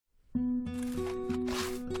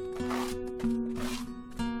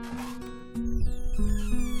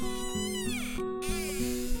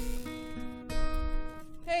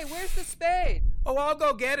I'll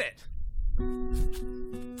go get it.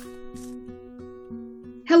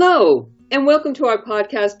 Hello, and welcome to our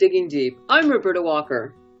podcast, Digging Deep. I'm Roberta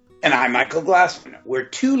Walker. And I'm Michael Glassman. We're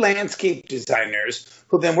two landscape designers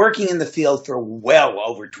who've been working in the field for well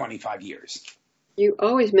over 25 years. You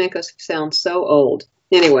always make us sound so old.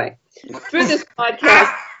 Anyway, through this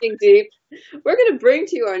podcast, Digging Deep, we're going to bring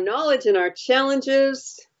to you our knowledge and our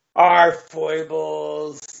challenges, our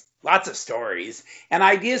foibles, lots of stories, and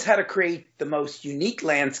ideas how to create the most unique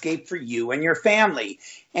landscape for you and your family.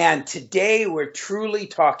 And today we're truly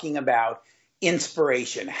talking about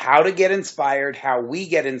inspiration, how to get inspired, how we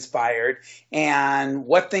get inspired, and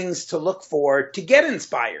what things to look for to get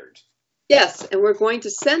inspired. Yes, and we're going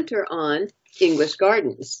to center on English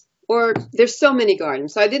gardens. Or there's so many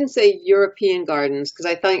gardens. So I didn't say European gardens because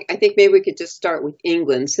I think maybe we could just start with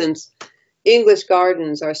England, since English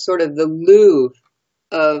gardens are sort of the Louvre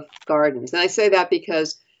of gardens. And I say that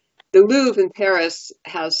because the Louvre in Paris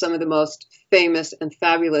has some of the most famous and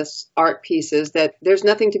fabulous art pieces that there's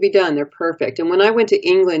nothing to be done. They're perfect. And when I went to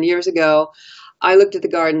England years ago, I looked at the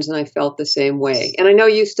gardens and I felt the same way. And I know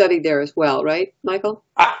you studied there as well, right, Michael?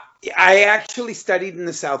 I actually studied in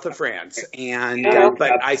the south of France, and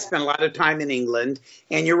but I spent a lot of time in England.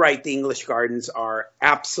 And you're right, the English gardens are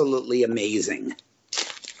absolutely amazing.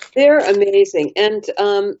 They're amazing. And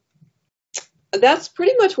that's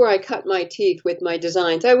pretty much where I cut my teeth with my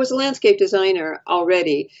designs. I was a landscape designer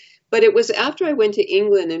already, but it was after I went to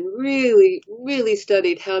England and really, really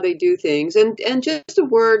studied how they do things. And just a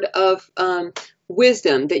word of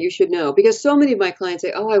wisdom that you should know, because so many of my clients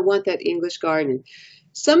say, oh, I want that English garden.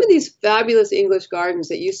 Some of these fabulous English gardens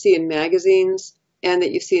that you see in magazines and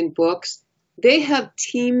that you see in books, they have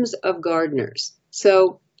teams of gardeners.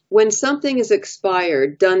 So when something is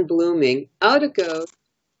expired, done blooming, out it goes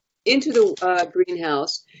into the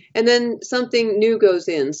greenhouse, and then something new goes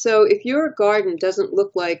in. So if your garden doesn't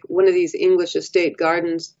look like one of these English estate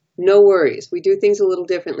gardens, no worries. We do things a little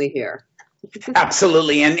differently here.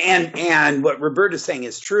 Absolutely. And what Roberta's saying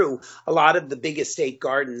is true. A lot of the big estate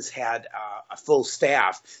gardens had a full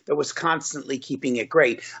staff that was constantly keeping it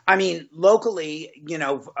great. I mean, locally,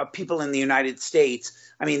 people in the United States,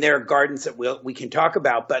 I mean, there are gardens that we can talk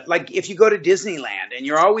about, but like if you go to Disneyland and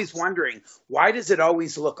you're always wondering, why does it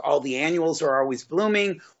always look, all the annuals are always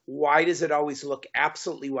blooming? Why does it always look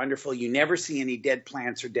absolutely wonderful? You never see any dead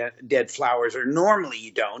plants or dead flowers, or normally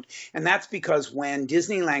you don't. And that's because when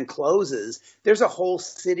Disneyland closes, there's a whole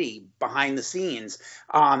city behind the scenes.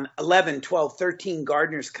 11, 12, 13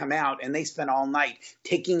 gardeners come out and they spend all night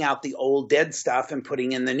taking out the old dead stuff and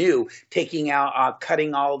putting in the new, taking out,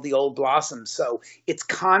 cutting all the old blossoms. So it's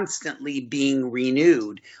constantly being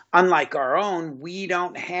renewed. Unlike our own, we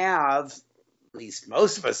don't have, at least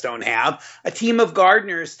most of us don't have, a team of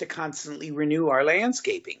gardeners to constantly renew our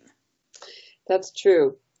landscaping. That's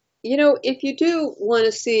true. If you do want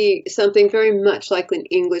to see something very much like an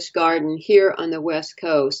English garden here on the West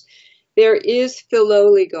Coast, there is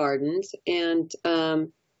Filoli Gardens, and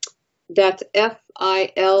that's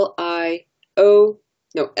Filoli,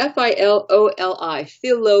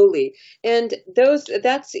 Filoli. And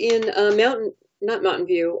that's in Mountain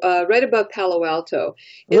View, right above Palo Alto.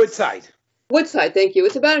 Woodside, thank you.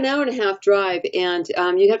 It's about an hour and a half drive, and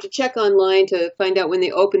you'd have to check online to find out when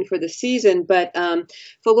they open for the season. But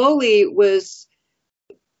Filoli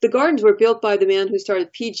the gardens were built by the man who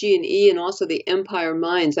started PG&E and also the Empire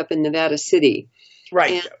Mines up in Nevada City.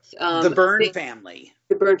 Right, and, the Byrne family.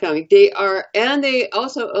 The Byrne family. They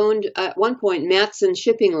also owned at one point Matson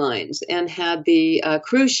Shipping Lines and had the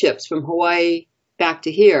cruise ships from Hawaii back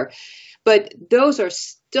to here. But those are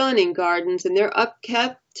stunning gardens, and they're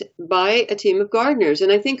upkept by a team of gardeners.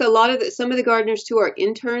 And I think some of the gardeners too are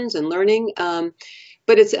interns and learning.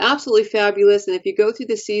 But it's absolutely fabulous. And if you go through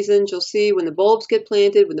the seasons, you'll see when the bulbs get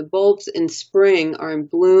planted, when the bulbs in spring are in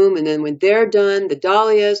bloom, and then when they're done, the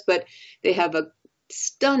dahlias. But they have a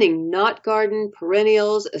stunning knot garden,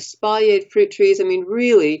 perennials, espalier fruit trees. I mean,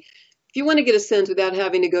 really, if you want to get a sense without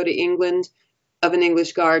having to go to England of an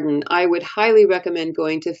English garden, I would highly recommend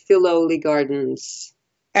going to Filoli Gardens.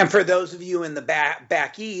 And for those of you in the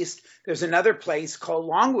back east, there's another place called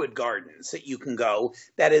Longwood Gardens that you can go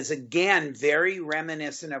that is, again, very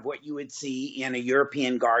reminiscent of what you would see in a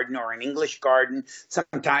European garden or an English garden,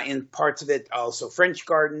 sometimes in parts of it also French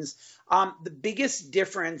gardens. The biggest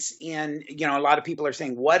difference in, a lot of people are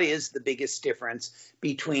saying, what is the biggest difference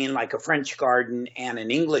between like a French garden and an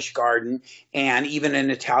English garden and even an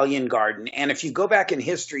Italian garden? And if you go back in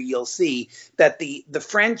history, you'll see that the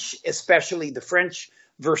French, especially the French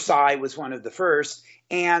Versailles was one of the first,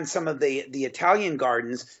 and some of the Italian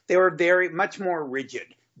gardens, they were very much more rigid.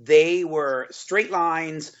 They were straight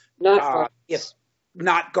lines.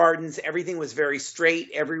 not gardens. Everything was very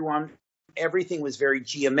straight. Everything was very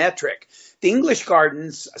geometric. The English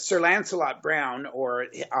gardens, Sir Lancelot Brown, or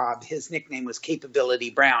his nickname was Capability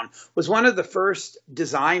Brown, was one of the first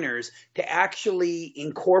designers to actually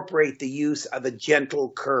incorporate the use of a gentle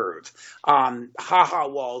curve. Ha-ha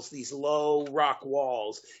walls, these low rock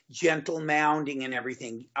walls, gentle mounding and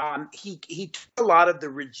everything. He took a lot of the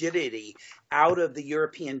rigidity out of the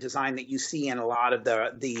European design that you see in a lot of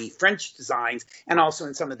the French designs and also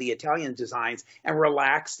in some of the Italian designs, and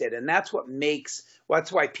relaxed it. And that's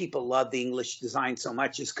why people love the English design so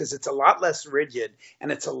much, is because it's a lot less rigid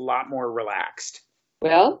and it's a lot more relaxed.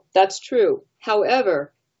 Well, that's true.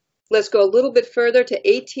 However, let's go a little bit further to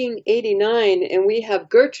 1889, and we have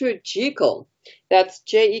Gertrude Jekyll, that's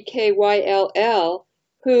Jekyll,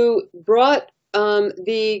 who brought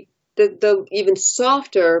the even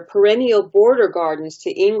softer perennial border gardens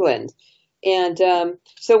to England. And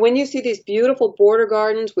so when you see these beautiful border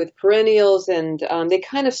gardens with perennials, and they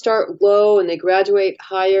kind of start low and they graduate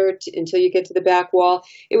higher until you get to the back wall,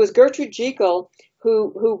 it was Gertrude Jekyll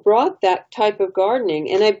who brought that type of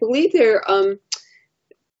gardening. And I believe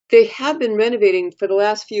they have been renovating for the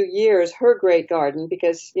last few years her great garden,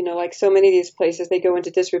 because, like so many of these places, they go into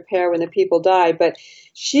disrepair when the people die. But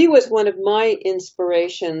she was one of my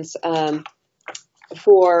inspirations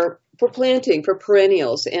for planting, for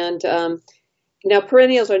perennials. And now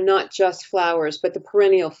perennials are not just flowers, but the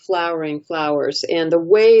perennial flowering flowers. And the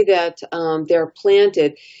way that they're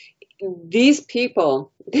planted, these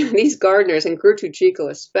people, these gardeners, and Gertrude Jekyll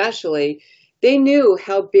especially, they knew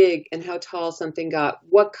how big and how tall something got,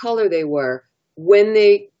 what color they were, when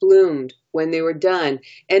they bloomed, when they were done.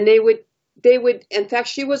 And they would, in fact,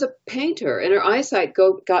 she was a painter, and her eyesight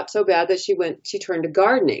got so bad that she turned to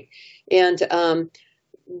gardening. And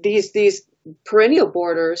these perennial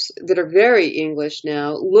borders that are very English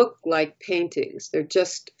now look like paintings. They're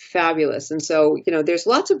just fabulous. And so, there's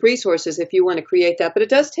lots of resources if you want to create that, but it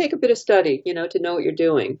does take a bit of study, to know what you're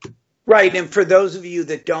doing. Right. And for those of you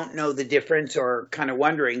that don't know the difference or kind of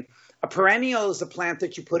wondering, a perennial is a plant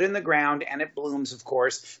that you put in the ground and it blooms, of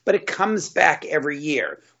course, but it comes back every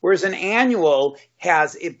year. Whereas an annual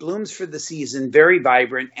it blooms for the season, very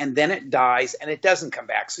vibrant, and then it dies and it doesn't come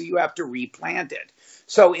back. So you have to replant it.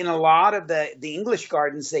 So in a lot of the English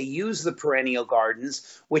gardens, they use the perennial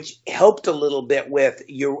gardens, which helped a little bit with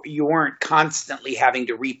you weren't constantly having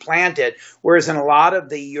to replant it. Whereas in a lot of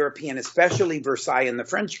the European, especially Versailles and the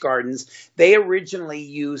French gardens, they originally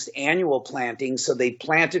used annual planting. So they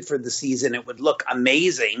planted for the season. It would look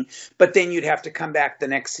amazing, but then you'd have to come back the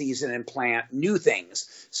next season and plant new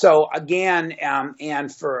things. So again,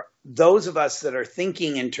 and for those of us that are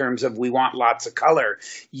thinking in terms of we want lots of color,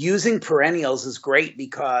 using perennials is great,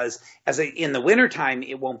 because in the wintertime,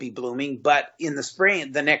 it won't be blooming, but in the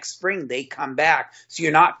spring, the next spring, they come back. So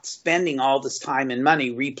you're not spending all this time and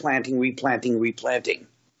money replanting.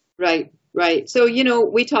 Right. So,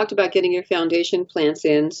 we talked about getting your foundation plants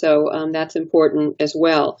in, so that's important as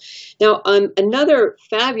well. Now, another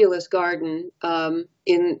fabulous garden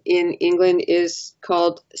in England is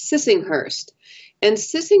called Sissinghurst. And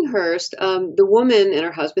Sissinghurst, the woman and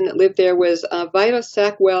her husband that lived there was Vida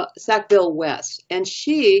Sackville West. And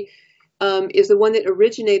she is the one that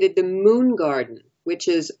originated the moon garden, which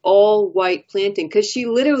is all white planting, because she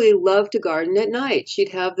literally loved to garden at night. She'd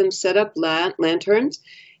have them set up lanterns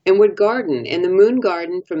and would garden. And the moon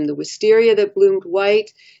garden, from the wisteria that bloomed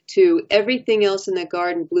white to everything else in the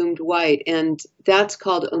garden, bloomed white. And that's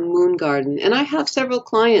called a moon garden. And I have several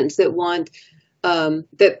clients that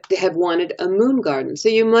that have wanted a moon garden. So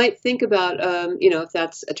you might think about, if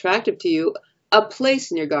that's attractive to you, a place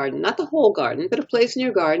in your garden, not the whole garden, but a place in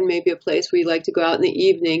your garden, maybe a place where you like to go out in the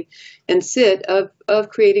evening and sit, of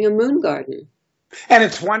creating a moon garden. And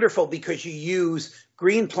it's wonderful because you use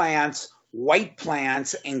green plants, white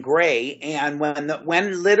plants, and gray. And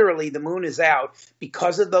when literally the moon is out,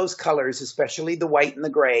 because of those colors, especially the white and the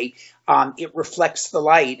gray, it reflects the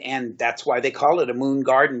light. And that's why they call it a moon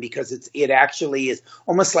garden, because it actually is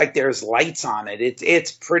almost like there's lights on it.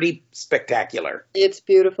 It's pretty spectacular. It's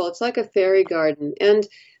beautiful. It's like a fairy garden. And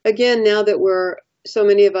again, now that so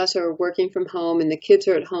many of us are working from home and the kids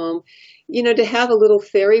are at home, to have a little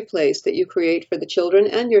fairy place that you create for the children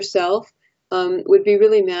and yourself would be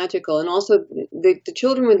really magical. And also the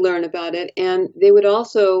children would learn about it, and they would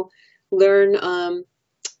also learn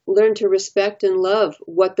to respect and love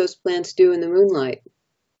what those plants do in the moonlight.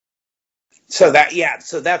 So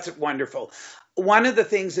that's wonderful. One of the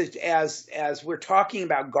things is, as we're talking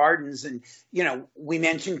about gardens, and we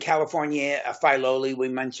mentioned California Philoli, we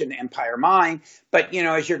mentioned Empire Mine, but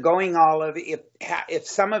as you're going if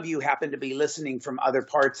some of you happen to be listening from other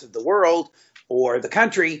parts of the world, or the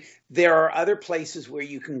country, there are other places where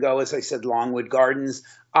you can go, as I said, Longwood Gardens,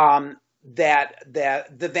 that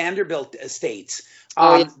the Vanderbilt estates.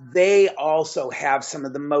 Oh, yeah. They also have some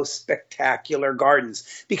of the most spectacular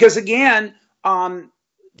gardens because, again,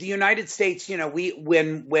 the United States,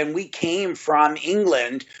 when we came from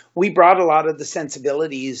England, we brought a lot of the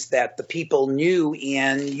sensibilities that the people knew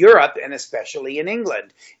in Europe and especially in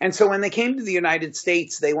England. And so when they came to the United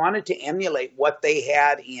States, they wanted to emulate what they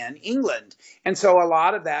had in England. And so a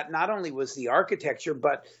lot of that not only was the architecture,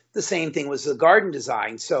 but the same thing was the garden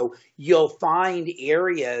design. So you'll find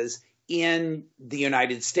areas in the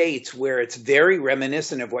United States where it's very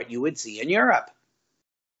reminiscent of what you would see in Europe.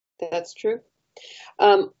 That's true.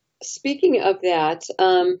 Speaking of that,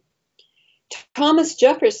 Thomas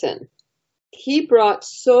Jefferson, he brought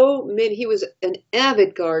he was an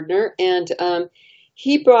avid gardener, and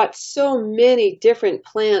he brought so many different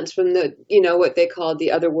plants from what they called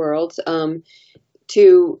the other worlds,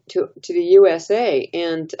 to the USA.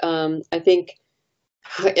 And I think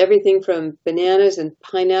everything from bananas and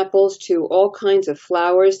pineapples to all kinds of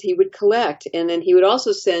flowers he would collect. And then he would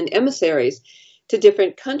also send emissaries to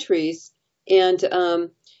different countries. And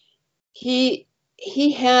he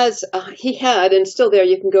had, and still there,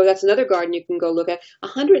 you can go, that's another garden you can go look at,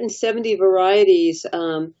 170 varieties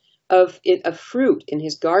of fruit in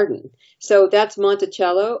his garden. So that's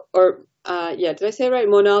Monticello, or did I say it right?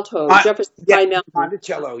 Monalto, Jefferson Pine Mountain.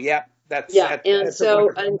 Monticello, yeah.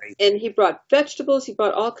 And he brought vegetables, he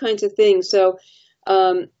brought all kinds of things. So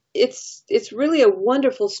it's really a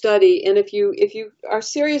wonderful study. And if you are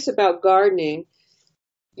serious about gardening,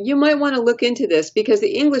 you might want to look into this, because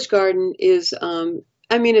the English garden is,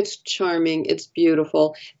 it's charming, it's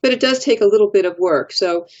beautiful, but it does take a little bit of work.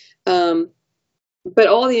 So, but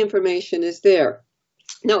all the information is there.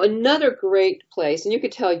 Now, another great place, and you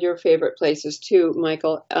could tell your favorite places too,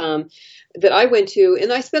 Michael, that I went to,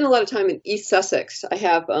 and I spent a lot of time in East Sussex. I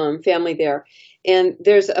have family there. And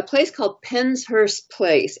there's a place called Penshurst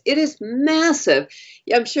Place. It is massive.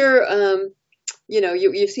 I'm sure,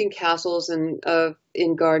 you've seen castles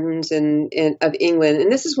in gardens of England,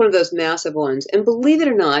 and this is one of those massive ones. And believe it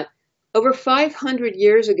or not, over 500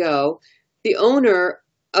 years ago, the owner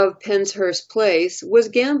of Penshurst Place was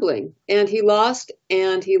gambling, and he lost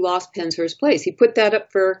Penshurst Place. He put that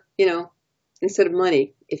up for, instead of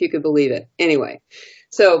money, if you could believe it. Anyway,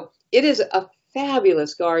 so it is a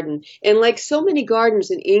fabulous garden. And like so many gardens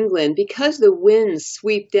in England, because the winds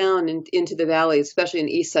sweep down into the valley, especially in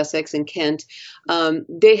East Sussex and Kent,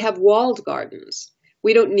 they have walled gardens.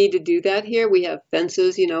 We don't need to do that here. We have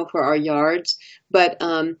fences, for our yards. But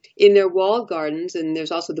in their walled gardens, and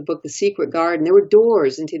there's also the book, The Secret Garden, there were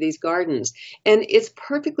doors into these gardens. And it's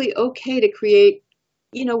perfectly okay to create,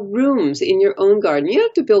 rooms in your own garden. You don't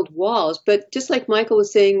have to build walls, but just like Michael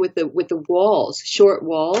was saying with the walls, short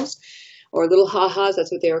walls, or little ha-has,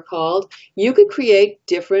 that's what they were called, you could create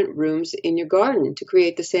different rooms in your garden to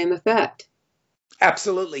create the same effect.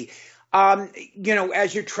 Absolutely.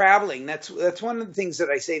 As you're traveling, that's one of the things that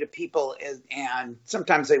I say to people, and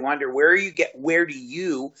sometimes they wonder, where do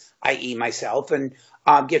you, i.e. myself, and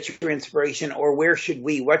get your inspiration, or what should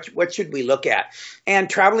we look at? And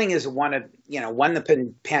traveling is when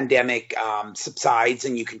the pandemic subsides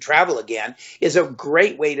and you can travel again, is a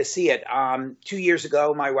great way to see it. 2 years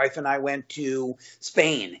ago, my wife and I went to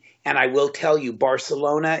Spain. And I will tell you,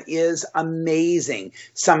 Barcelona is amazing.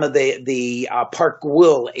 Some of the Park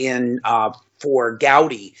Güell for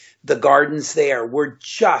Gaudi, the gardens there were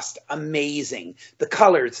just amazing. The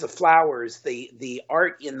colors, the flowers, the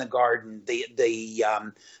art in the garden, the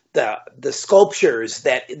sculptures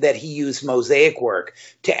that he used mosaic work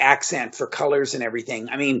to accent for colors and everything.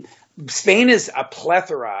 I mean, Spain is a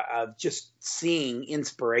plethora of just seeing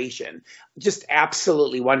inspiration, just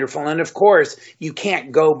absolutely wonderful. And of course, you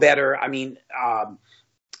can't go better. I mean,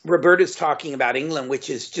 Roberta's talking about England, which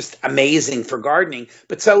is just amazing for gardening,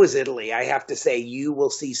 but so is Italy. I have to say, you will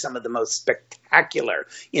see some of the most spectacular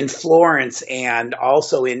in Florence and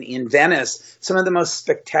also in Venice, some of the most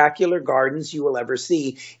spectacular gardens you will ever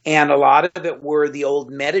see. And a lot of it were the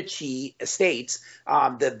old Medici estates,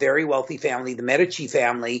 the very wealthy family, the Medici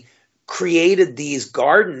family, created these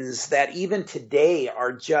gardens that even today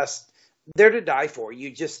are just, they're to die for.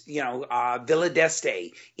 You just, Villa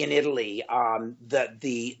d'Este in Italy,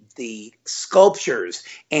 the sculptures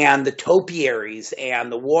and the topiaries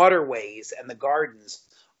and the waterways and the gardens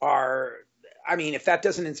are, I mean, if that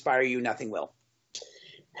doesn't inspire you, nothing will.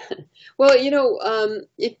 Well,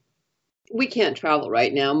 we can't travel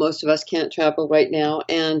right now. Most of us can't travel right now.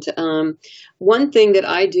 And one thing that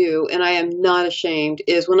I do, and I am not ashamed,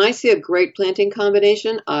 is when I see a great planting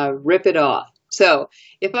combination, I rip it off. So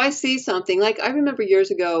if I see something, like I remember years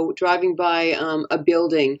ago driving by a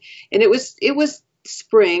building, and it was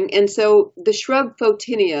spring, and so the shrub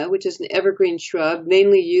Photinia, which is an evergreen shrub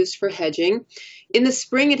mainly used for hedging, in the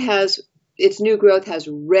spring its new growth has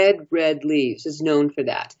red leaves, is known for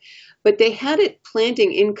that. But they had it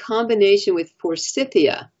planting in combination with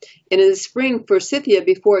forsythia. And in the spring, forsythia,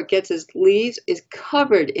 before it gets its leaves, is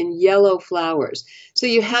covered in yellow flowers. So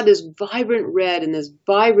you have this vibrant red and this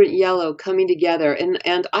vibrant yellow coming together.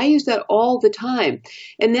 And I use that all the time.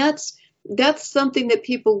 And that's something that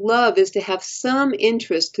people love, is to have some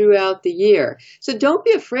interest throughout the year. So don't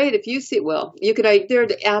be afraid if you see, well, there are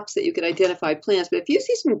the apps that you could identify plants, but if you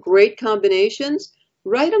see some great combinations,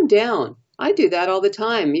 write them down. I do that all the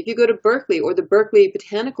time. If you go to Berkeley or the Berkeley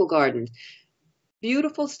Botanical Gardens,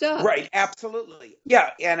 beautiful stuff. Right, absolutely. Yeah,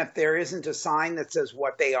 and if there isn't a sign that says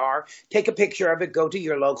what they are, take a picture of it, go to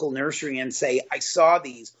your local nursery and say, I saw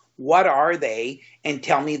these. What are they? And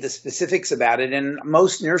tell me the specifics about it. And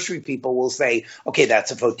most nursery people will say, okay, that's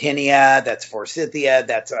a Photinia, that's Forsythia,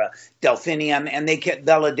 that's a Delphinium, and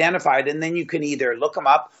they'll identify it. And then you can either look them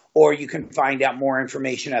up or you can find out more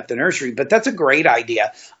information at the nursery. But that's a great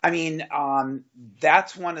idea. I mean,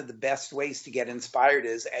 that's one of the best ways to get inspired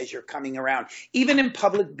is as you're coming around, even in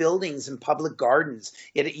public buildings and public gardens.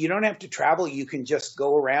 You don't have to travel. You can just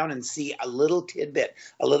go around and see a little tidbit,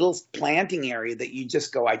 a little planting area that you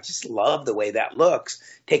just go, I just love the way that looks.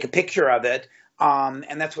 Take a picture of it.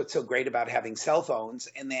 And that's what's so great about having cell phones,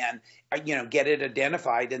 and then, get it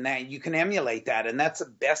identified, and that you can emulate that. And that's the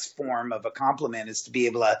best form of a compliment, is to be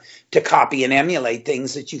able to copy and emulate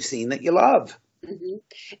things that you've seen that you love. Hmm.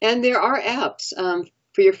 And there are apps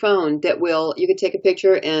for your phone that you can take a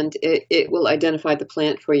picture and it will identify the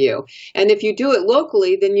plant for you. And if you do it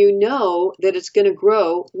locally, then you know that it's going to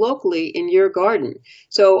grow locally in your garden.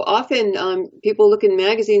 So often people look in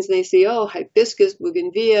magazines and they see, oh, hibiscus,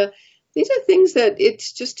 bougainvillea. These are things that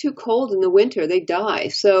it's just too cold in the winter. They die.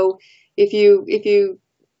 So if you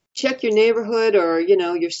check your neighborhood or,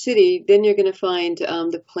 your city, then you're going to find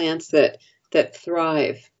the plants that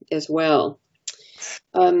thrive as well.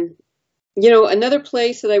 Another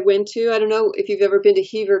place that I went to, I don't know if you've ever been to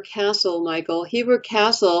Hever Castle, Michael. Hever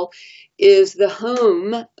Castle is the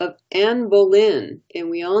home of Anne Boleyn. And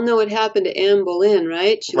we all know what happened to Anne Boleyn,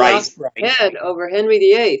 right? She lost her head over Henry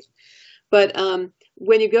VIII. But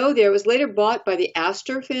when you go there, it was later bought by the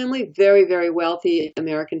Astor family, very, very wealthy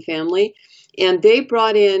American family. And they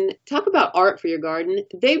brought in, talk about art for your garden,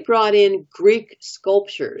 they brought in Greek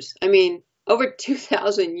sculptures. I mean, over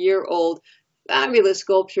 2,000-year-old fabulous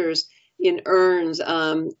sculptures in urns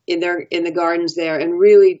in the gardens there, and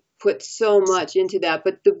really put so much into that.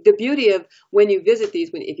 But the beauty of when you visit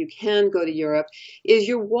these, if you can go to Europe, is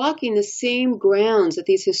you're walking the same grounds that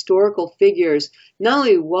these historical figures not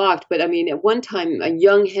only walked, but I mean, at one time, a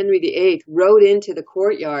young Henry VIII rode into the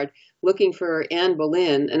courtyard looking for Anne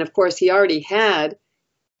Boleyn. And of course, he already had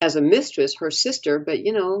as a mistress her sister, but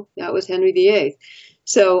that was Henry VIII.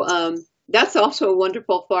 So that's also a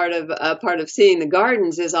wonderful part of seeing the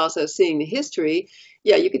gardens, is also seeing the history.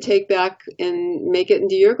 Yeah, you could take back and make it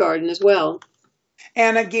into your garden as well.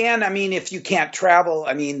 And again, I mean, if you can't travel,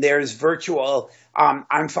 I mean, there's virtual.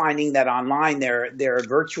 I'm finding that online there are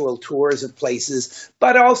virtual tours of places,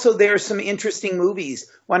 but also there's some interesting movies.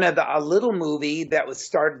 A little movie that was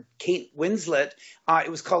starred Kate Winslet. It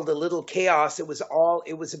was called A Little Chaos. It was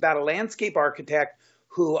about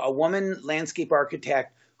a woman landscape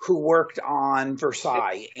architect who worked on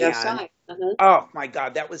Versailles. Versailles. Oh my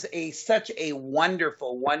God, that was such a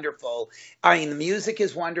wonderful, wonderful. I mean, the music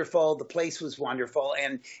is wonderful. The place was wonderful.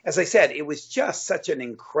 And as I said, it was just such an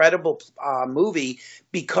incredible movie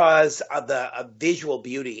because of the visual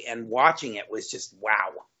beauty, and watching it was just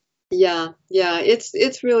wow. Yeah,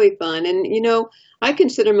 it's really fun. And I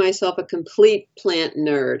consider myself a complete plant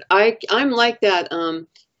nerd. I'm like that,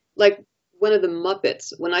 like one of the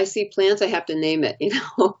Muppets. When I see plants, I have to name it.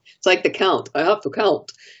 It's like the count. I have to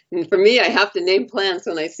count. And for me, I have to name plants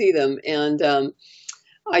when I see them. And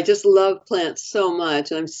I just love plants so much.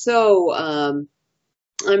 And I'm so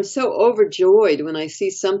overjoyed when I see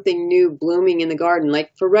something new blooming in the garden.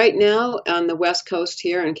 Like for right now on the West Coast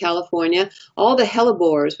here in California, all the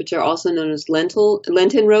hellebores, which are also known as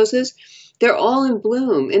Lenten roses, they're all in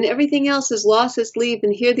bloom, and everything else has lost its leaf.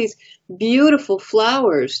 And here, these beautiful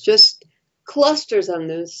flowers, just clusters on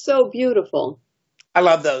them, so beautiful. I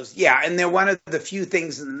love those. Yeah, and they're one of the few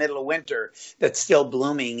things in the middle of winter that's still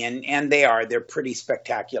blooming, and they're pretty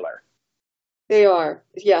spectacular. They are.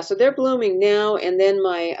 Yeah, so they're blooming now, and then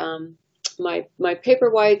my paper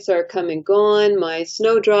whites are come and gone. My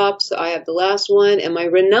snowdrops, I have the last one, and my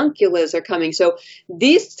ranunculus are coming. So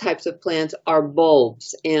these types of plants are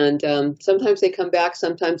bulbs, and sometimes they come back,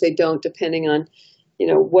 sometimes they don't, depending on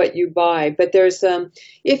what you buy. But there's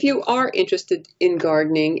if you are interested in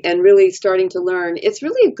gardening and really starting to learn, it's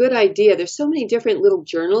really a good idea. There's so many different little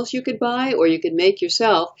journals you could buy or you could make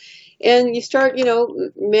yourself. And you start,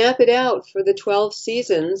 map it out for the 12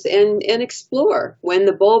 seasons and explore when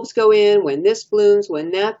the bulbs go in, when this blooms,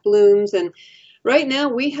 when that blooms. And right now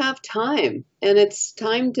we have time, and it's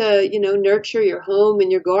time to, nurture your home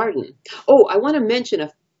and your garden. Oh, I want to mention a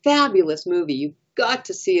fabulous movie. You've got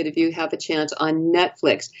to see it if you have a chance on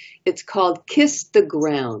Netflix. It's called Kiss the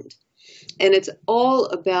Ground. And it's all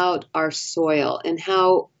about our soil and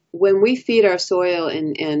how when we feed our soil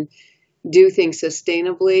and do things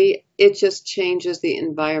sustainably, it just changes the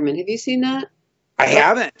environment. Have you seen that? I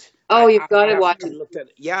haven't. Oh, you've got to watch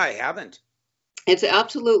it. Yeah, I haven't. It's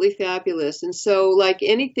absolutely fabulous. And so, like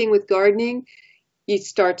anything with gardening, it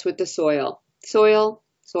starts with the soil. Soil,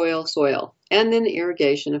 soil, soil. And then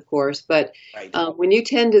irrigation, of course. But right. When you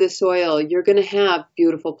tend to the soil, you're going to have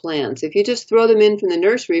beautiful plants. If you just throw them in from the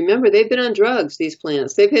nursery, remember, they've been on drugs, these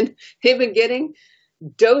plants. They've been getting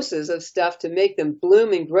doses of stuff to make them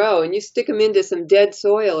bloom and grow, and you stick them into some dead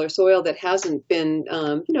soil or soil that hasn't been,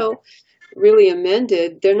 really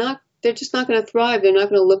amended, they're just not going to thrive. They're not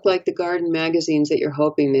going to look like the garden magazines that you're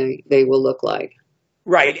hoping they will look like.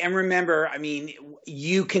 Right. And remember, I mean,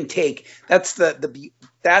 you can take, that's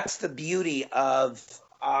the beauty of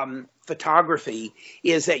photography,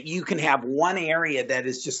 is that you can have one area that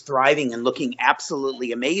is just thriving and looking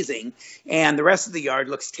absolutely amazing, and the rest of the yard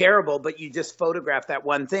looks terrible, but you just photograph that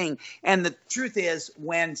one thing. And the truth is,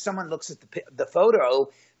 when someone looks at the photo,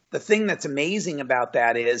 the thing that's amazing about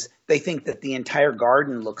that is they think that the entire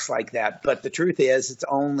garden looks like that. But the truth is, it's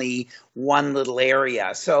only one little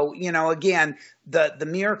area. So, again, the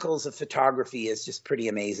miracles of photography is just pretty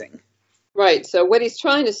amazing. Right. So what he's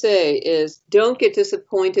trying to say is, don't get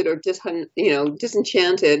disappointed or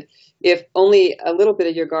disenchanted if only a little bit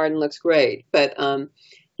of your garden looks great. But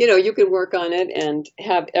you can work on it and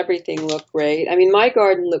have everything look great. I mean, my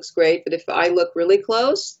garden looks great, but if I look really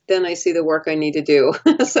close, then I see the work I need to do.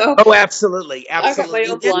 So, oh, absolutely, absolutely. I've got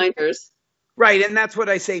my own blinders. Right, and that's what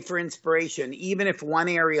I say for inspiration. Even if one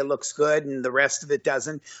area looks good and the rest of it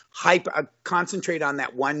doesn't, concentrate on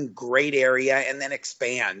that one great area and then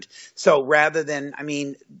expand. So rather than,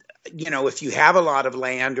 if you have a lot of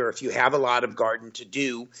land or if you have a lot of garden to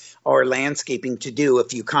do or landscaping to do,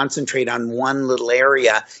 if you concentrate on one little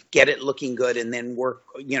area, get it looking good, and then work,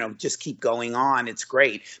 just keep going on, it's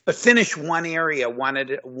great. But finish one area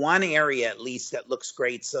at least that looks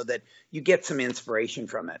great so that you get some inspiration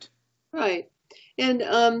from it. Right. And,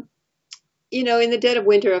 in the dead of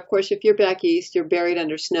winter, of course, if you're back east, you're buried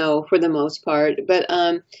under snow for the most part. But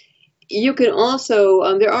you can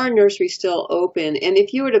also, there are nurseries still open. And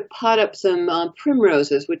if you were to pot up some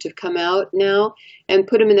primroses, which have come out now, and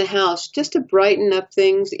put them in the house just to brighten up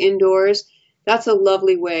things indoors, that's a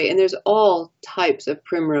lovely way. And there's all types of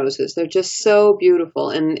primroses. They're just so beautiful.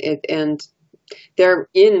 And they're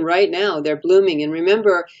in right now. They're blooming. And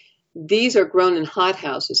remember, these are grown in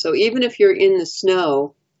hothouses. So even if you're in the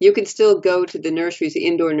snow, you can still go to the nurseries, the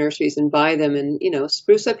indoor nurseries, and buy them and,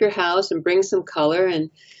 spruce up your house and bring some color.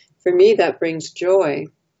 And for me, that brings joy.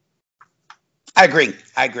 I agree.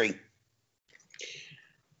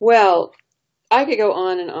 Well, I could go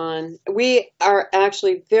on and on. We are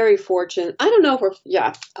actually very fortunate. I don't know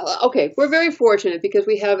if we're very fortunate because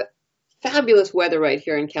we have fabulous weather right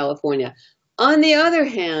here in California. On the other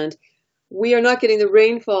hand, we are not getting the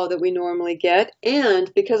rainfall that we normally get, and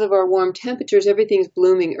because of our warm temperatures, everything's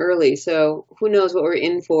blooming early. So who knows what we're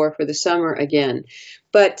in for the summer again.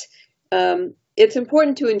 But it's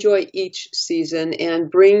important to enjoy each season and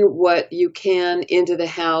bring what you can into the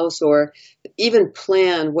house, or even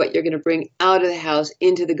plan what you're going to bring out of the house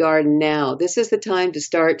into the garden now. This is the time to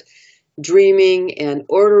start dreaming and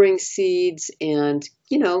ordering seeds and,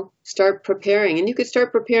 start preparing. And you could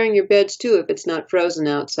start preparing your beds too if it's not frozen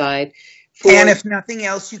outside. And if nothing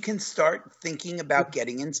else, you can start thinking about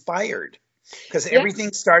getting inspired, because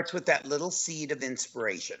everything starts with that little seed of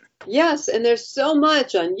inspiration. Yes, and there's so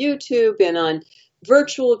much on YouTube and on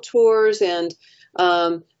virtual tours. And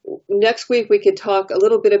next week we could talk a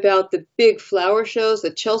little bit about the big flower shows,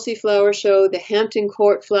 the Chelsea Flower Show, the Hampton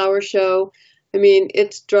Court Flower Show. I mean,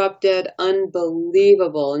 it's drop dead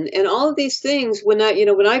unbelievable. And all of these things, when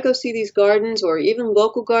I go see these gardens or even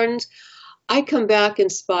local gardens, I come back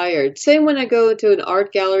inspired. Same when I go to an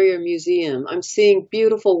art gallery or museum, I'm seeing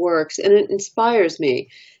beautiful works and it inspires me.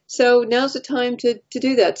 So now's the time to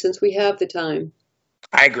do that since we have the time.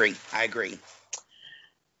 I agree. I agree.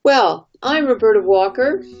 Well, I'm Roberta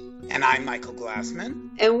Walker. And I'm Michael Glassman.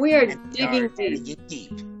 And we are And we digging are deep.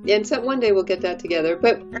 deep. And so one day we'll get that together.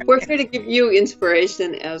 But we're here to give you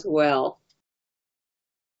inspiration as well.